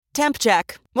Temp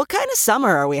check. What kind of summer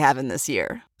are we having this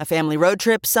year? A family road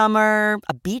trip summer?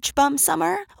 A beach bum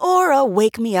summer? Or a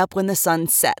wake me up when the sun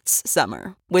sets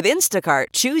summer? With Instacart,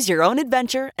 choose your own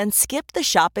adventure and skip the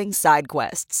shopping side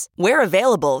quests. Where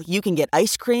available, you can get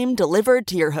ice cream delivered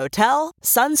to your hotel,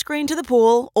 sunscreen to the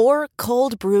pool, or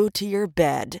cold brew to your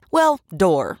bed. Well,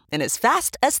 door, in as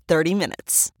fast as 30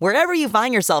 minutes. Wherever you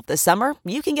find yourself this summer,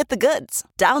 you can get the goods.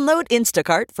 Download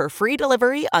Instacart for free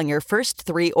delivery on your first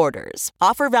 3 orders.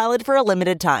 Offer valid for a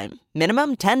limited time.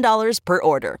 Minimum $10 per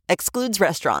order. Excludes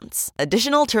restaurants.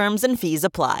 Additional terms and fees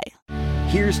apply.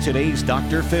 Here's today's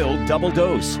Dr. Phil Double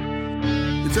Dose.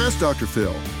 It's Ask Dr.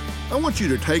 Phil. I want you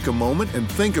to take a moment and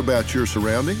think about your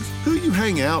surroundings. Who you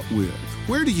hang out with?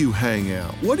 Where do you hang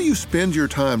out? What do you spend your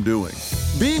time doing?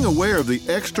 Being aware of the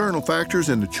external factors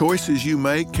and the choices you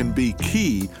make can be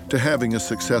key to having a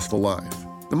successful life.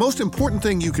 The most important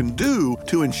thing you can do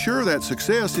to ensure that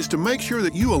success is to make sure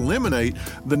that you eliminate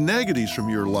the negatives from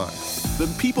your life.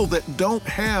 The people that don't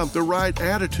have the right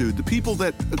attitude, the people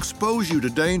that expose you to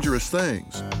dangerous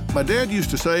things. My dad used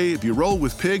to say, if you roll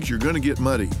with pigs, you're going to get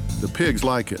muddy. The pigs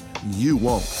like it. You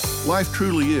won't. Life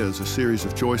truly is a series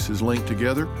of choices linked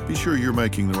together. Be sure you're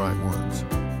making the right ones.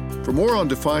 For more on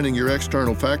defining your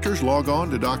external factors, log on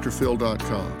to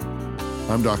drphil.com.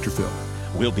 I'm Dr. Phil.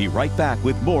 We'll be right back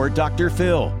with more Dr.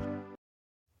 Phil.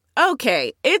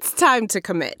 Okay, it's time to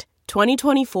commit.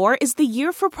 2024 is the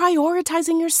year for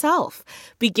prioritizing yourself.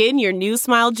 Begin your new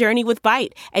smile journey with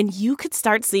Byte, and you could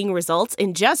start seeing results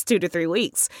in just 2 to 3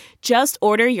 weeks. Just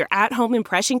order your at-home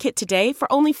impression kit today for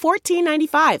only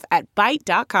 $14.95 at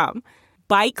Byte.com.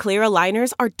 Byte clear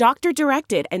aligners are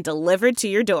doctor-directed and delivered to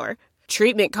your door.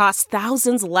 Treatment costs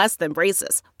thousands less than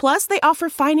braces. Plus, they offer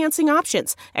financing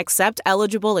options, accept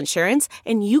eligible insurance,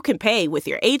 and you can pay with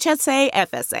your HSA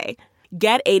FSA.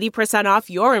 Get 80% off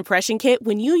your impression kit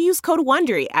when you use code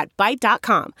WONDERY at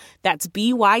Byte.com. That's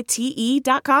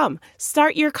BYTE.com.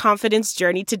 Start your confidence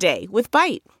journey today with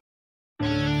Byte.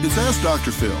 It's Ask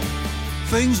Dr. Phil.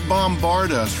 Things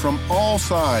bombard us from all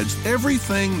sides.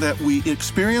 Everything that we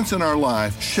experience in our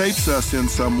life shapes us in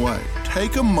some way.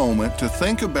 Take a moment to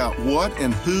think about what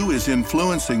and who is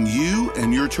influencing you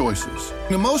and your choices.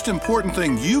 The most important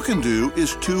thing you can do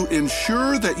is to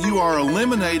ensure that you are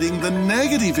eliminating the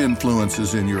negative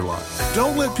influences in your life.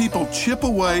 Don't let people chip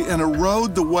away and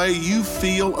erode the way you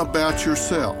feel about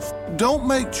yourself. Don't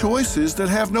make choices that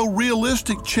have no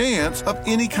realistic chance of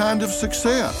any kind of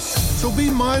success. So be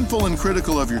mindful and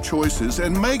critical of your choices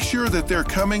and make sure that they're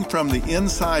coming from the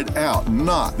inside out,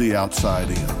 not the outside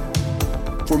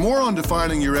in. For more on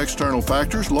defining your external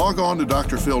factors, log on to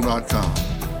drphil.com.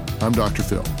 I'm Dr.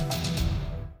 Phil.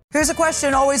 Here's a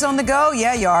question always on the go.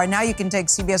 Yeah, you are. Now you can take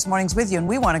CBS Mornings with you, and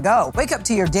we want to go. Wake up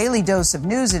to your daily dose of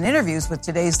news and interviews with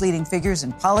today's leading figures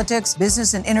in politics,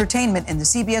 business, and entertainment in the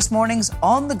CBS Mornings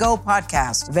On the Go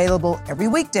podcast. Available every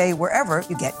weekday wherever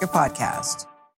you get your podcast.